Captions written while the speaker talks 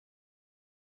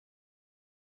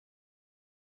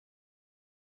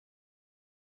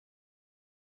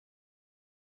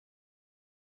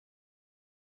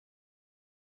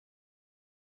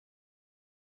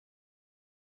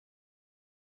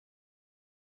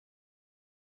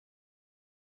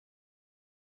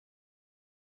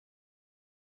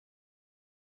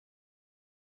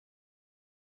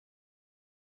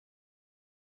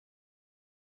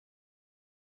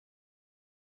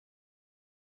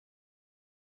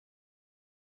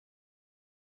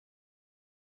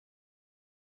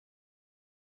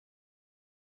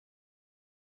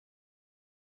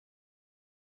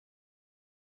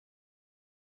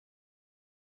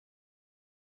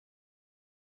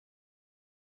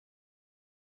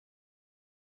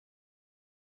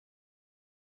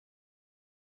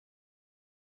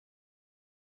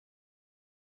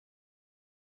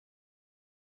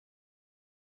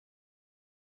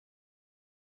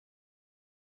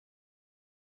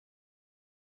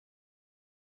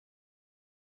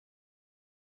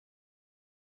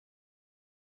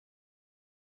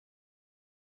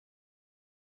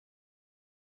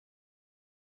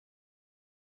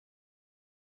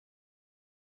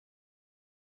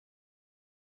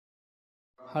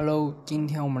Hello， 今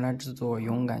天我们来制作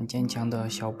勇敢坚强的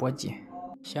小波吉。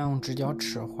先用直角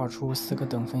尺画出4个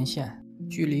等分线，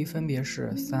距离分别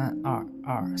是3、2、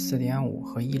2、4.5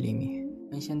和1厘米。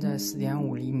我们先在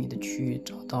4.5厘米的区域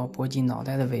找到波吉脑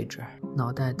袋的位置，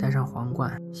脑袋戴上皇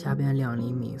冠，下边2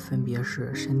厘米分别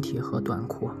是身体和短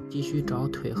裤。继续找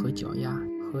腿和脚丫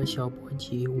和小波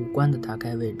吉五官的大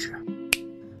概位置。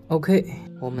OK，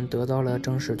 我们得到了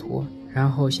正视图，然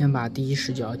后先把第一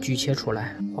视角锯切出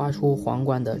来，画出皇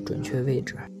冠的准确位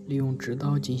置，利用直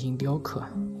刀进行雕刻，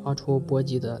画出波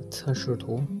吉的测试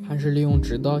图，还是利用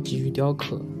直刀继续雕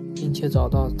刻，并且找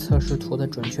到测试图的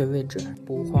准确位置，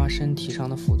补画身体上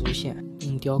的辅助线，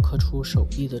并雕刻出手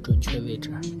臂的准确位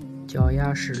置。脚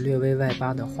丫是略微外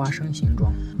八的花生形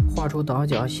状，画出倒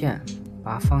角线，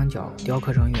把方角雕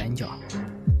刻成圆角。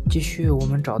继续我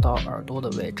们找到耳朵的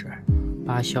位置，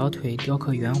把小腿雕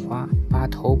刻圆滑，把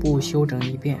头部修整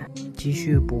一遍，继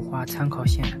续补画参考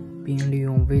线，并利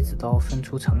用微子刀分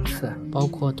出层次，包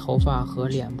括头发和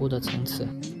脸部的层次。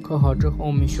刻好之后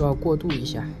我们需要过渡一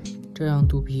下，这样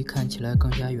肚皮看起来更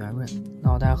加圆润。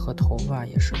脑袋和头发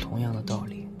也是同样的道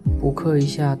理。补刻一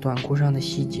下短裤上的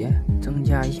细节，增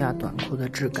加一下短裤的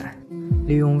质感。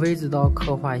利用微子刀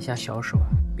刻画一下小手，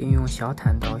并用小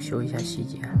坦刀修一下细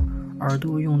节。耳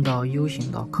朵用到 U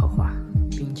型刀刻画，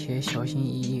并且小心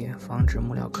翼翼，防止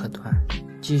木料刻断。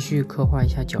继续刻画一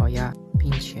下脚丫，并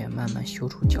且慢慢修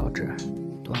出脚趾。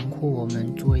短裤我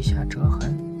们做一下折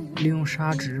痕，利用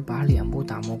砂纸把脸部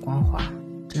打磨光滑。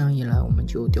这样一来我们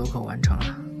就雕刻完成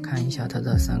了。看一下它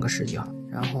的3个视角，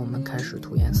然后我们开始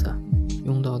涂颜色。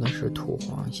用到的是土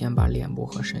黄，先把脸部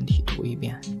和身体涂一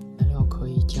遍。颜料可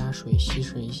以加水稀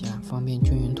释一下，方便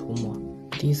均匀涂抹。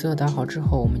底色打好之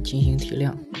后我们进行提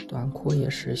亮，短裤也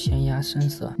是先压深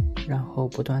色，然后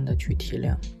不断的去提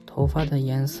亮。头发的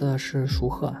颜色是鼠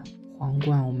褐，皇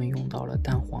冠我们用到了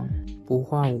淡黄。补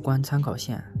画五官参考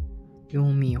线，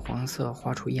用米黄色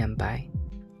画出眼白，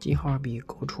记号笔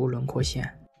勾出轮廓线。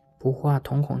补画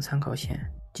瞳孔参考线，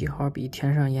记号笔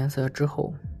填上颜色之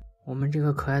后，我们这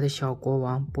个可爱的小国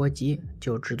王波吉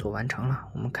就制作完成了。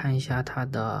我们看一下它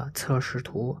的测试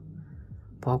图，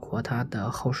包括它的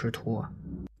后视图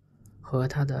和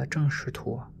它的正视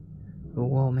图，如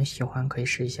果我们喜欢可以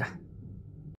试一下。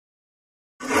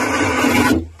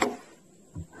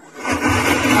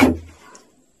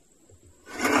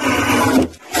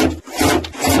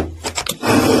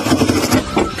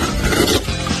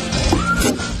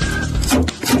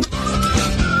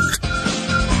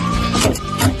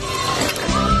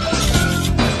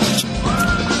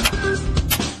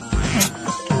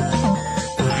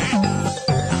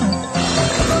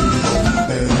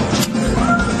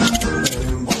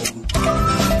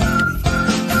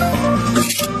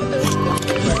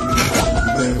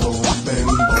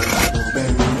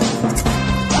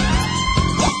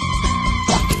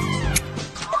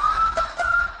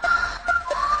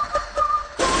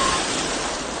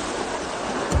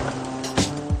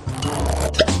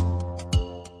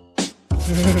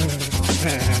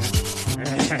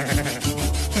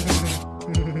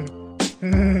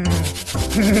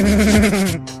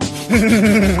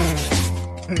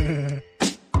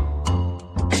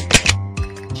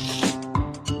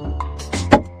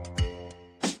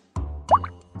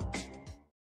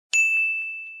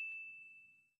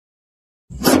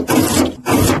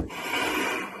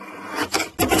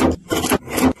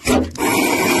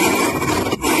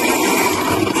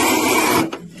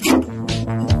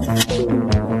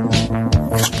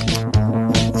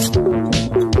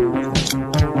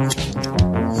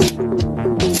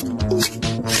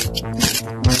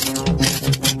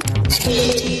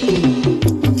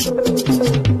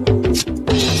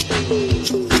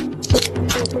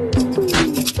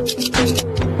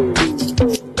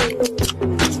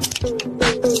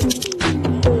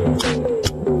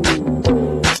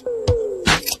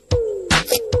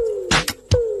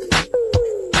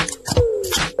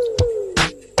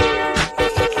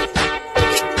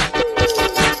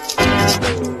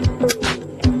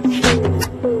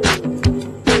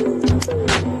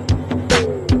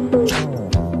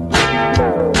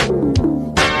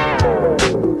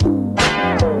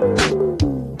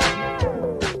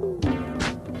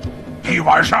一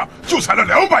晚上就采了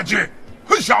200斤，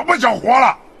想不想活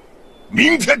了？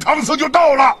明天唐僧就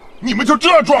到了，你们就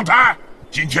这状态？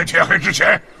今天天黑之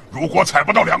前，如果采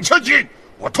不到2000斤，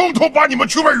我统统把你们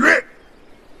去喂鱼！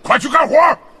快去干活！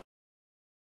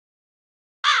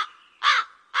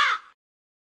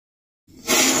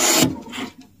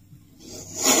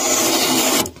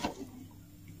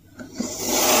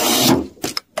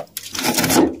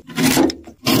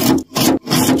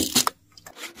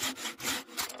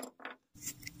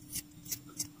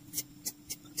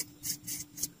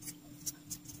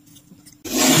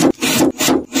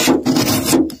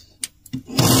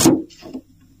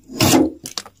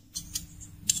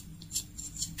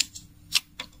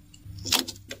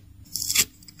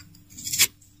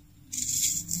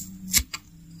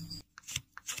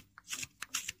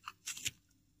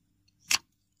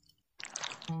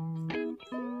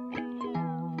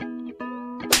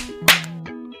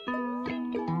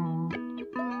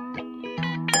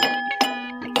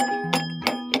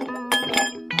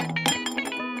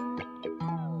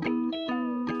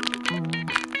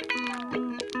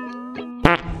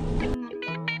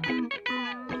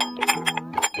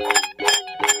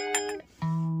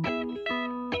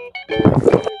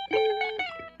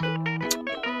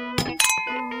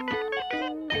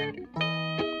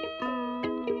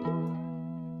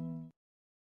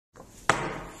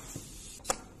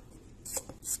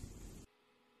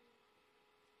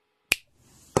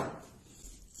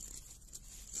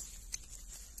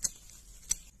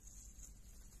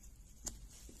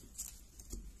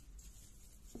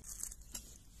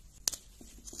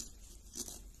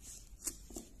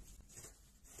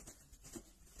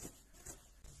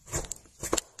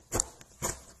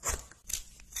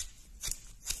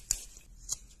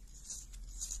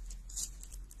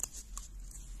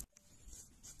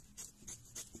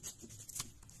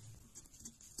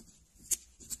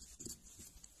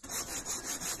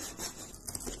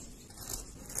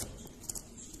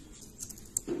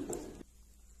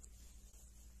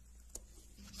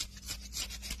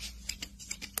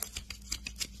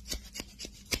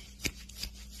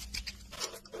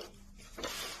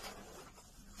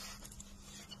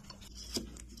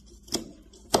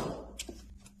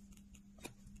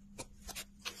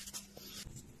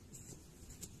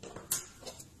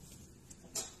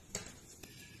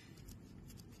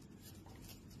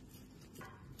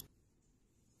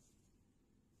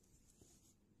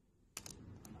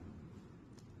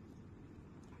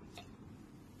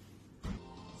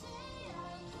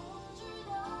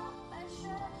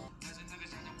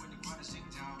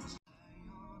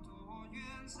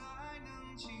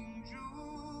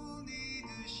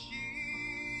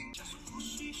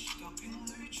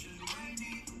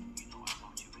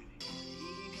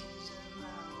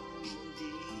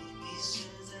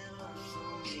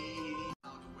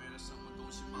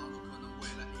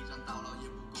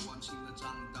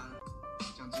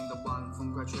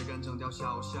风快吹干整条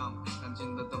小巷，亮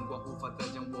晶的灯光无法再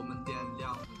将我们点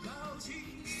亮。老情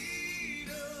意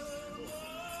的我，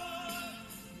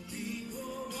比过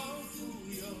往富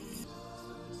有。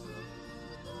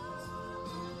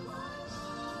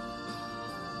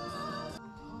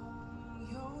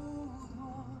痛有多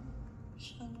深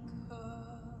刻？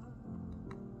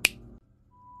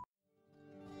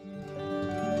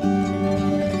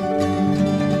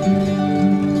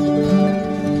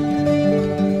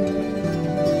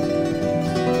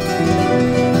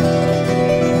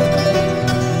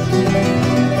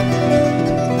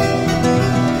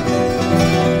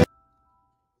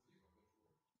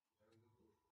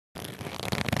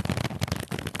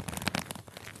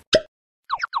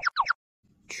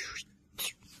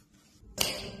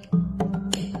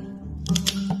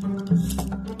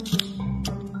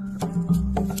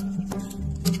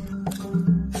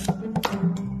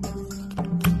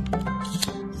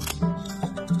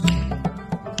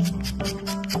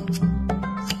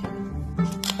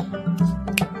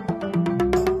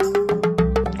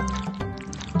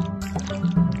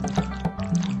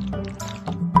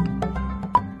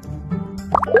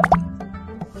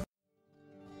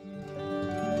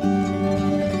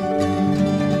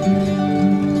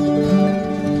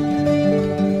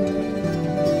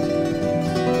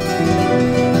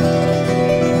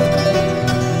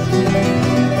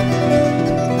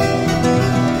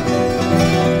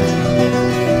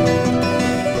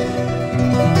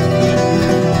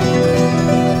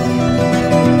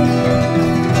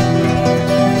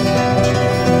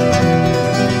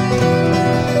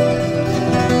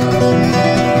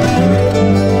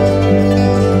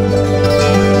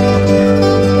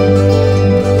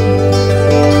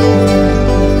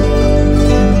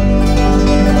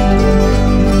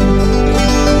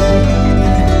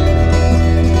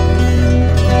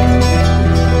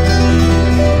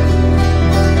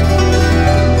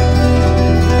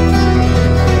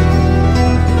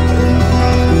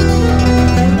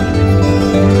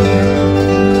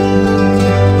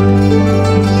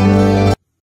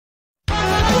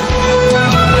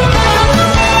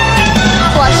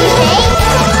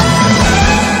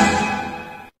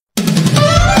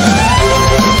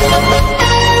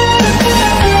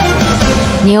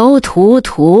牛图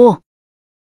图，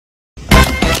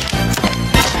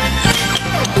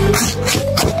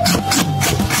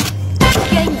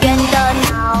圆圆的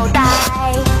脑袋，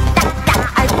大大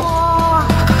耳朵，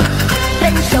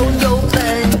笨手又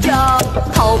笨脚，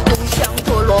跑步像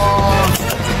陀螺，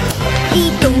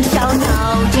一动小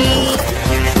脑筋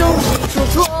总是出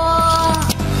错，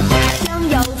想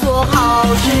要做好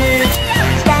事，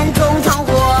但总闯祸。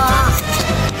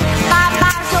爸爸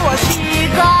说我是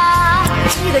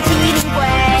个机灵鬼，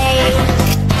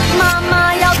妈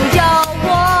妈要多教我，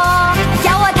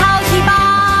叫我淘气包。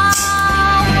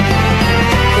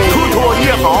图图你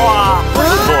好啊，我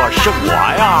是我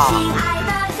呀。亲爱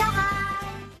的小孩，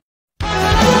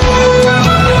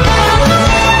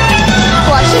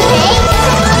我是谁？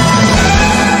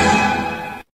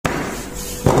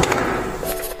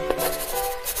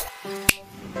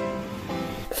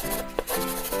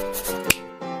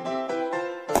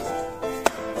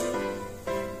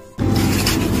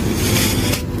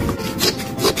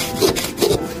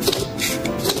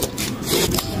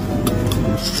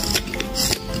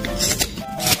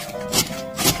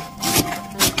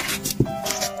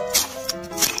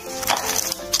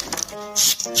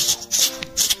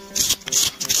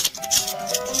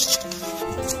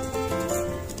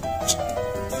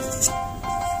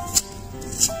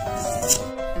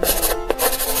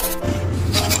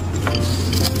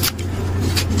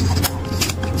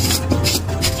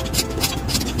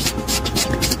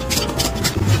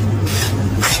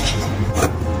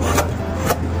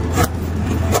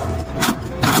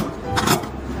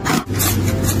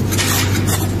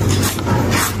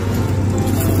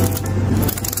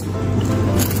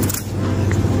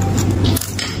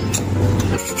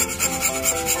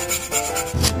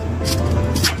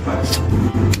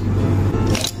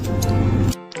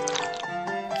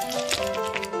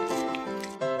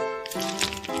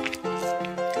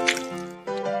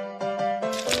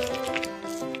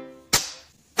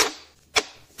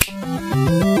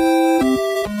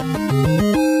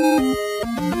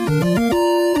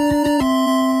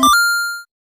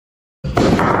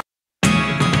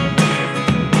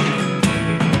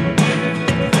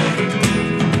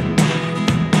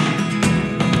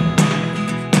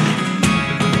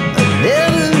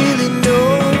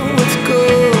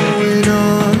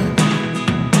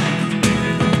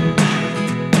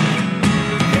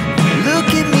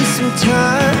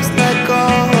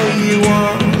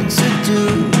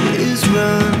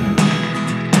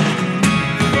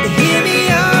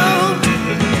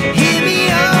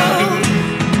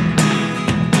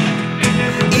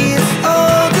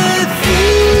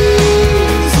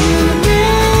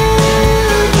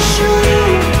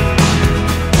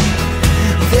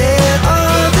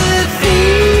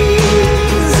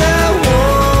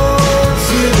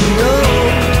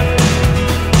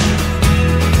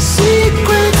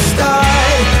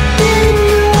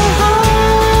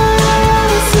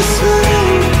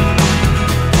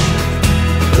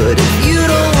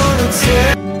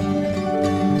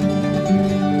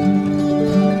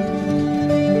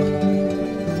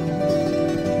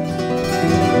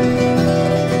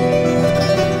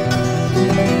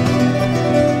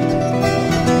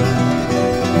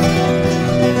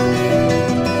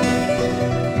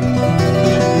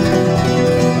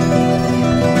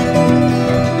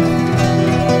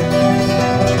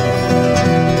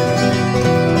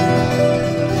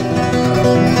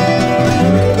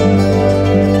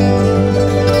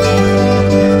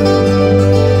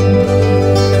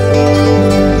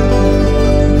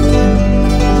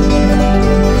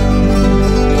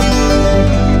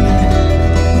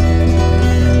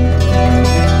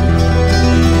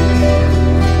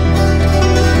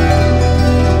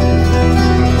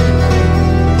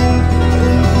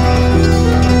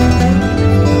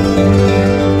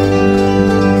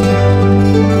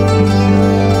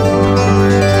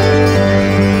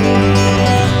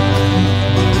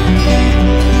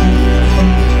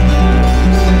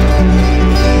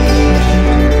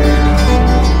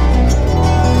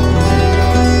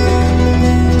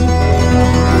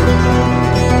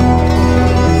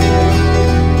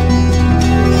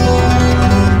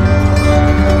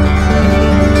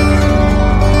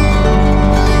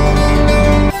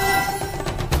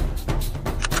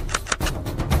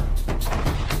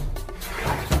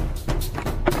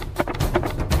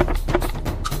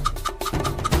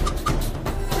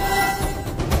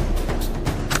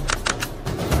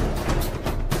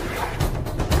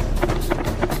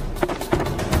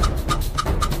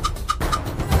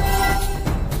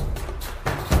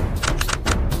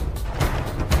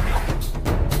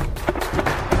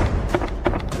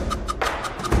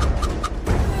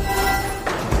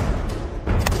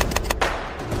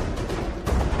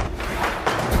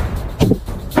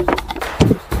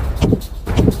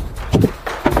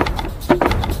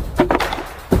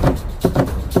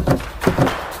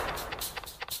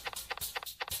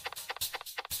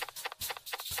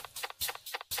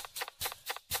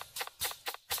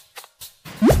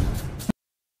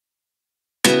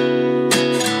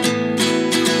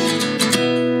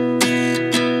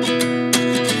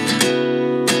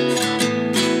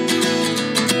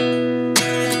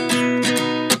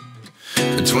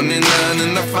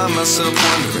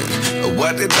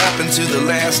 to the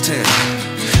last 10.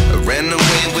 I ran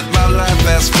away with my life,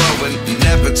 fast forward,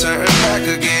 never turn back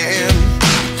again.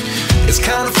 It's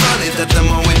kind of funny that the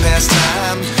more we pass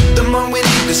time, the more we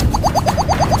need this.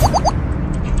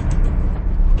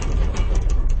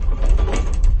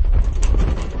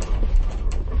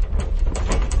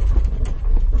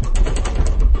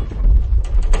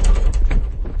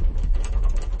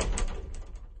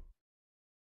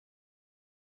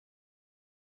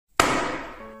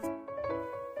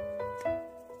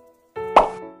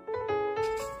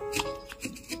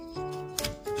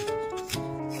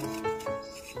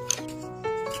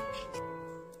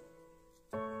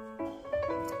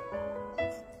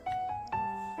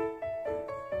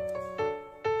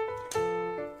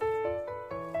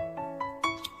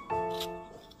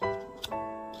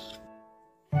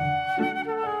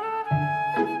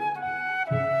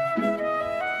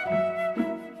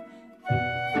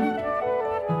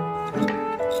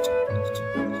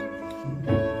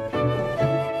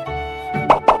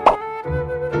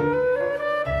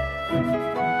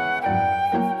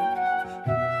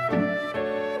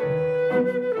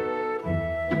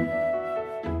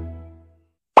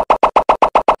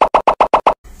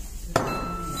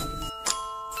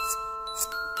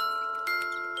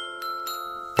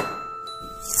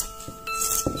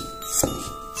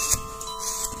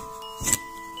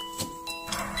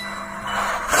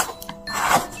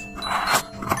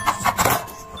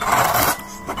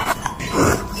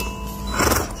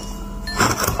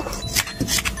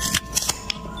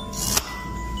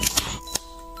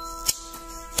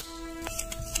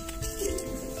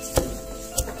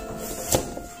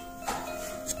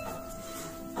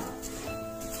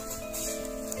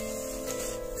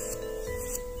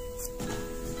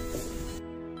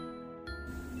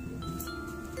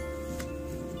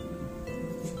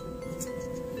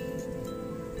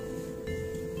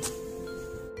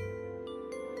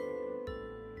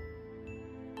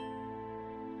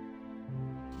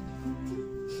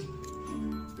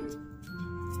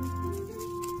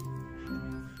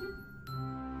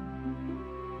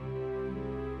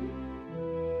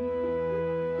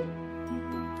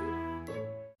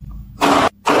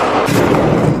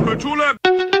出来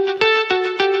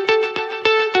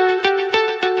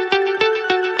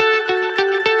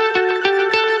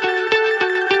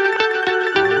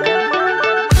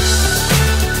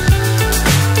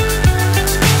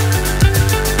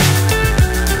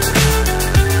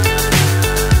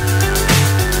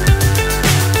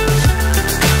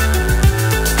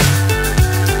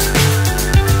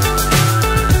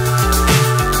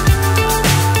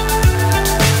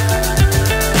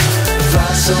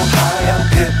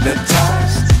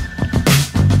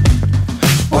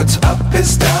！What's up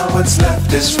is down, what's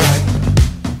left is right.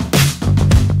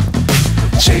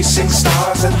 Chasing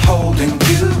stars and holding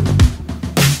you.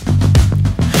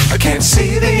 I can't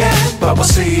see the end, but we'll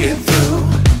see it through.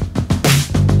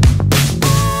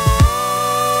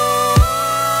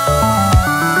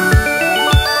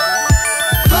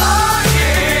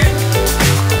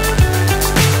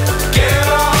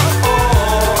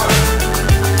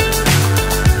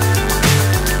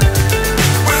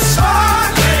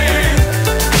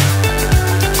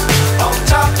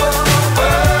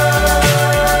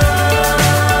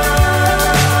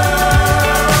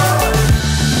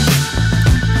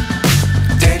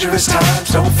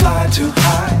 Times don't fly too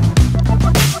high.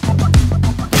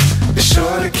 Be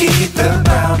sure to keep the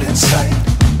ground in sight.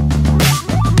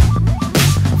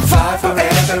 Fly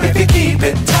forever if you keep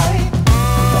it tight.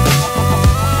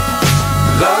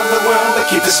 Love the world but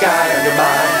keep the sky on your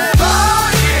mind.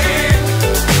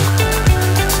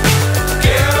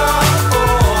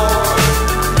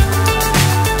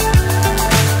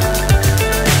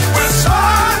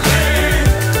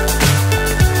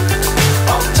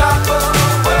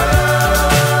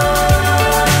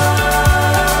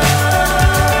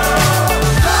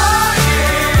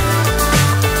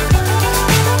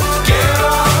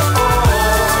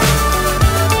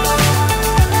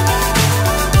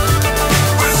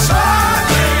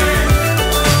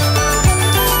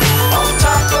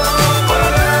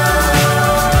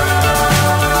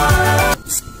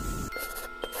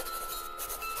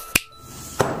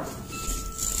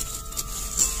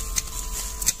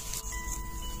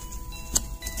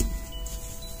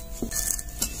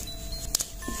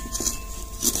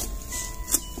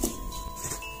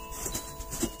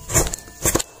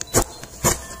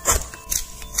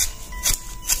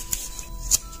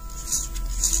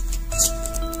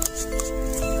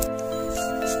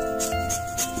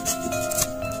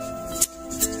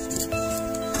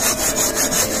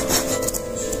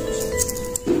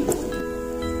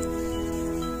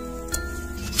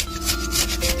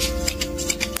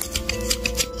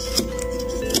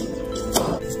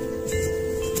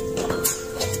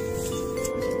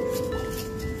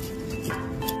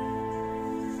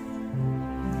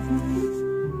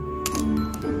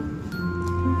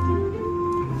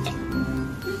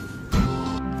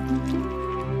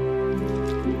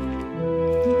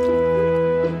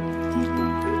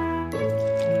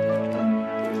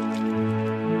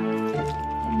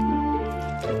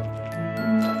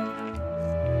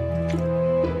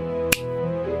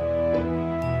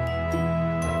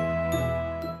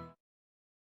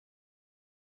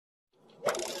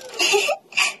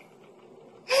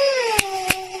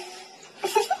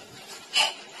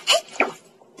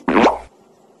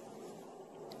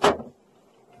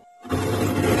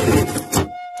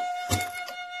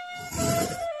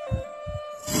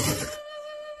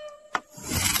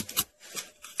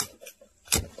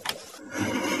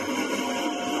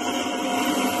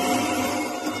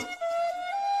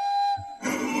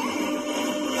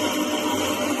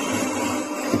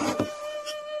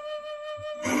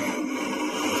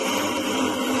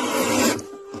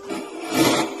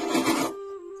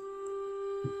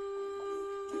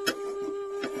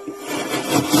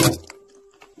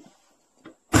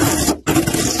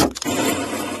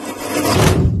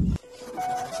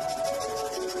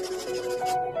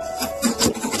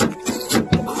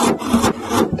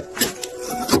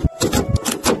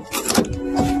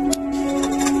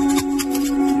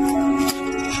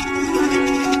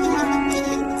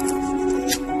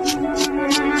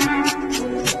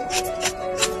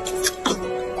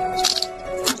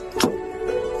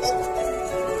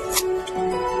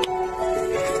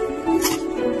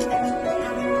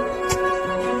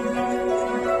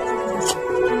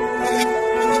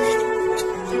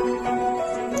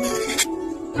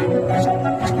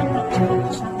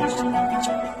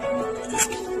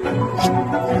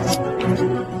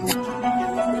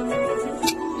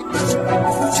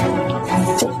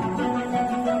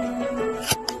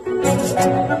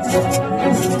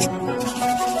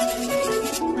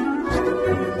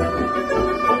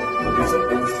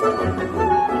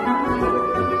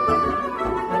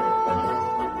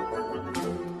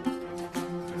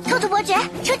 兔兔伯爵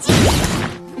出击！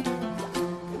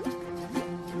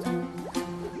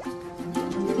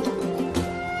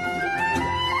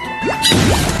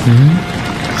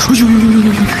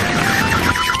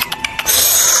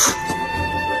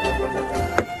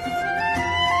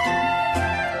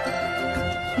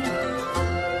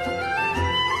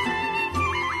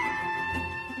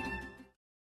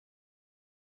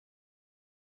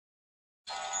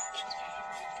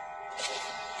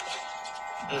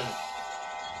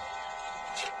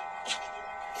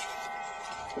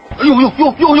哎呦！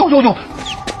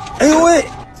哎呦喂，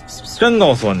真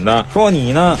够损的！说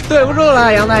你呢？对不住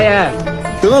了，杨大爷。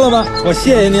得了吧，我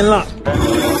谢谢您了。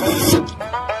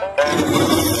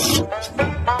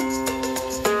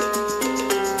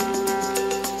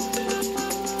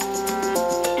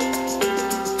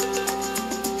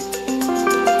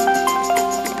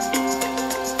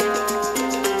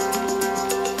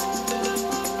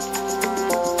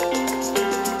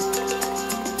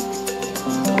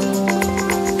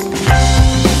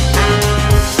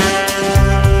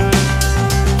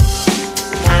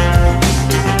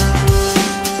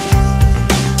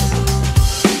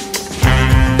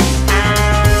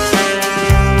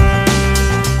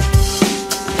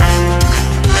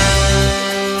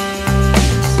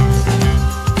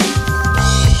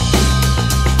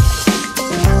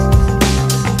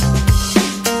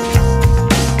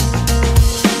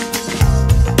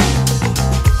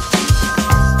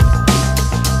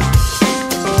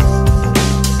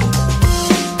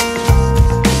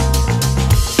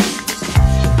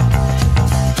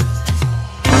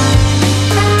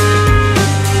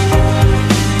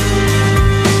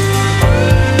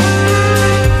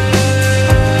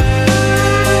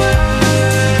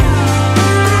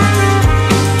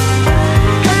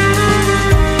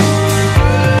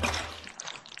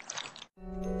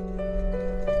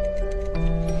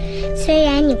虽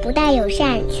然你不大友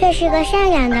善，却是个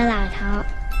善良的老头。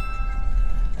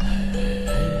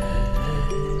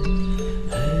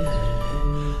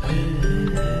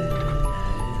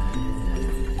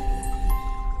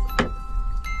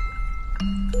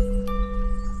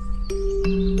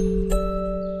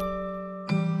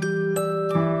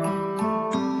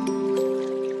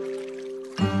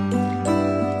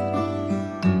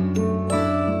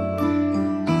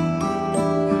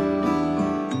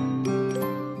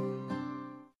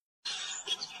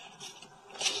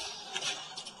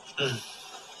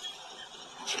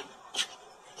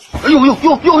哎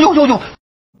呦！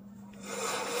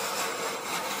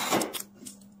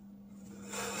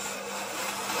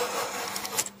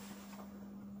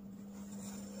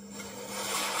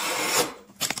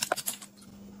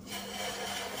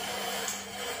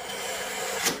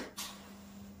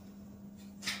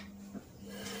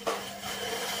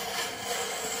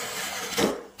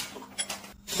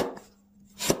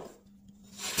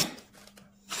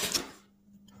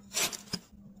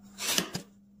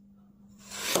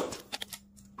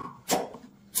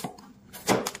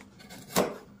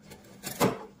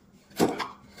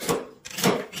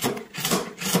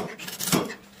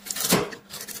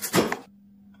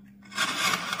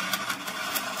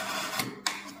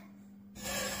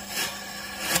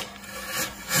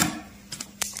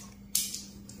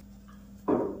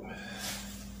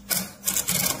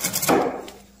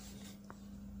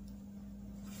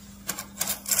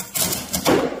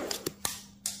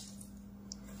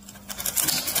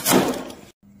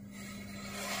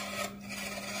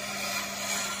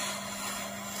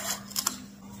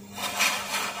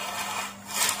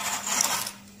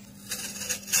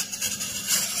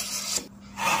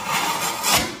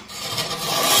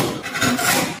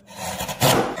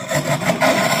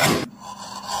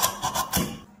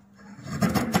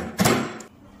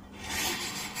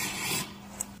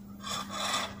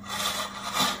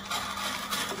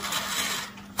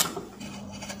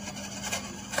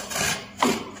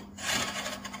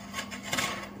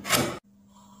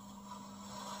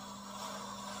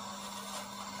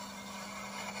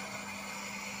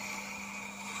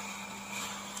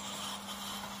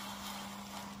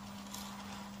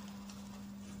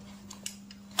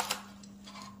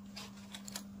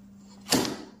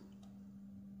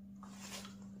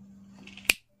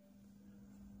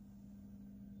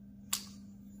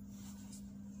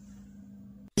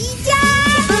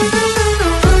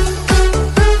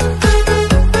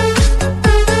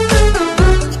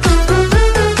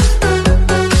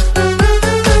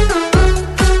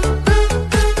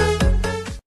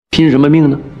拼什么命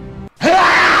呢？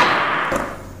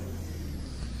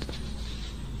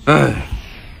哎。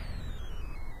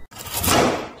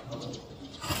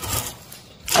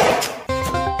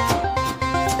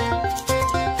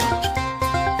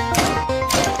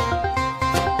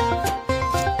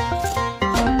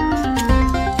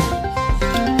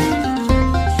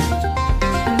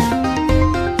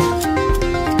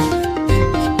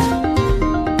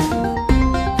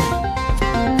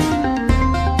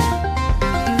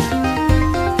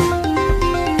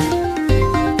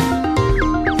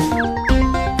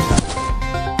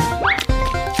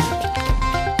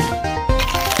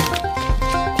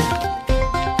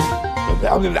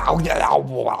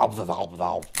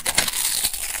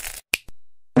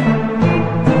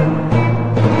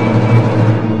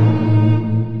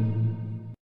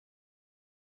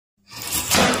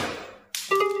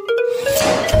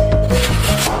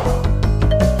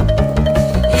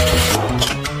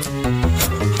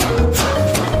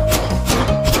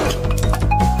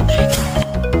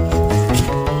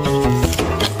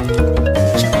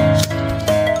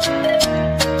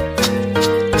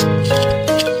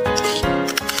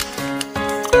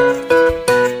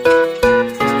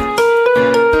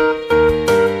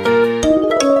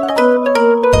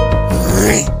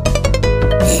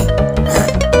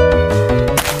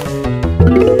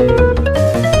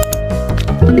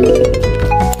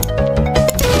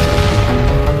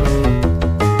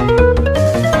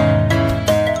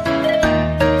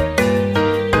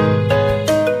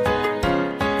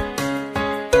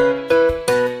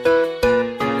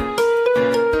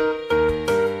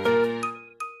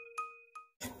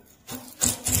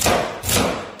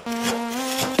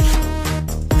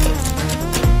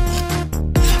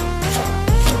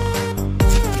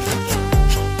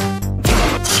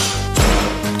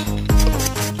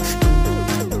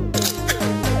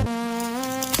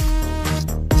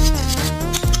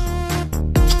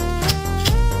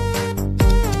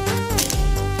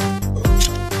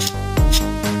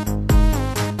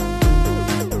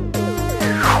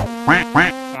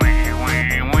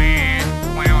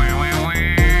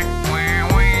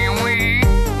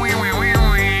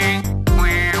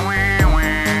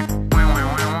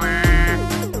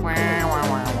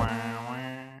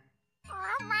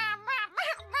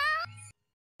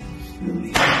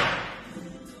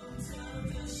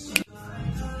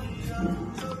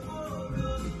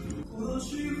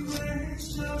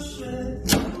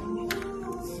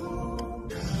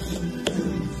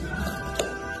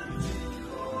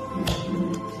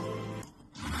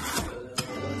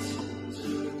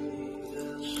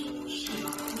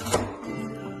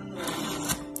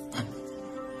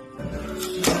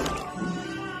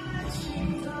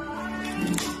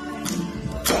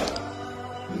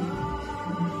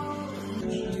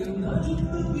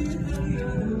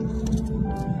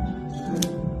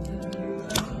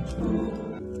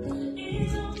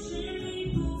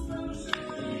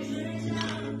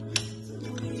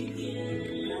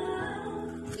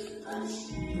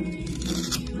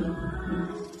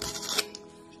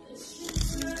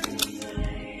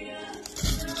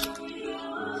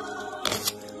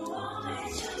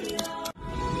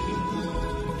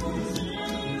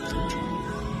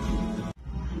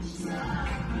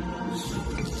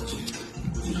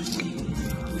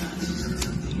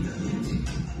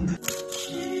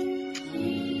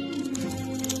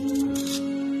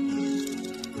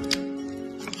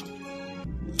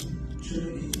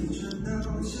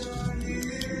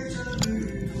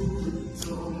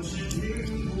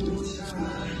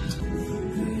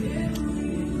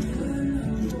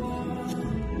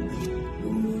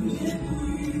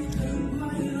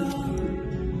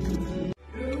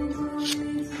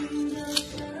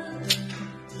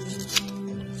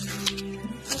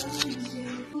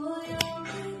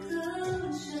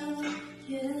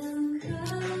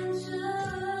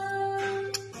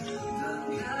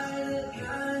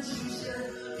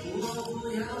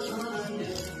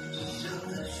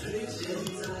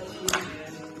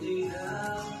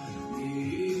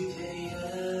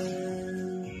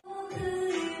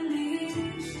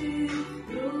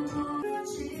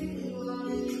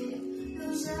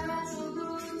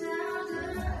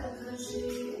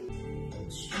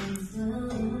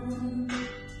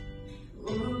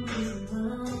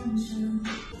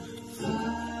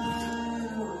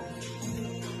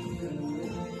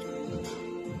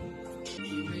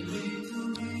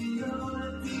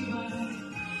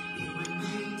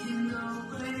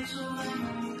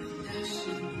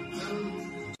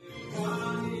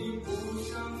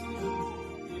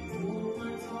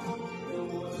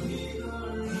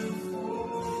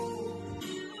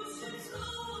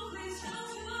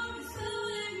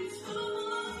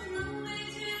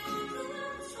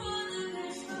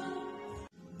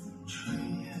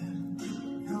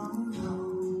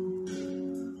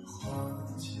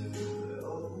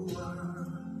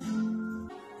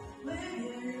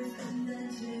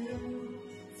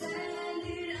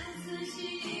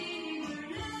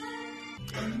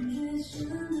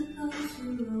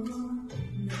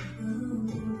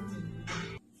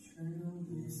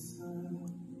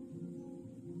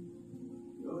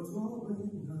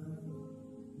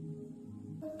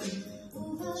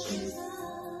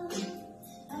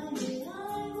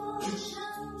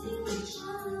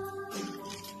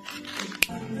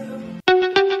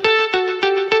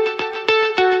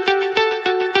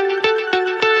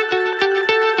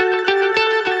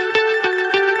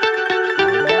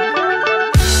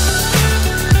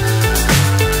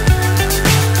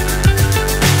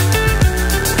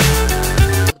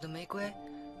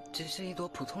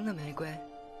普通的玫瑰，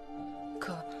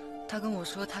可他跟我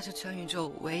说它是全宇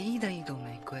宙唯一的一朵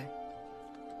玫瑰。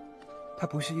它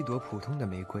不是一朵普通的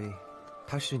玫瑰，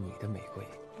它是你的玫瑰。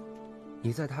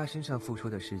你在它身上付出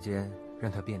的时间，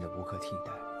让它变得无可替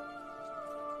代。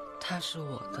它是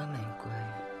我的玫瑰。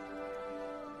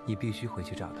你必须回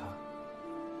去找它。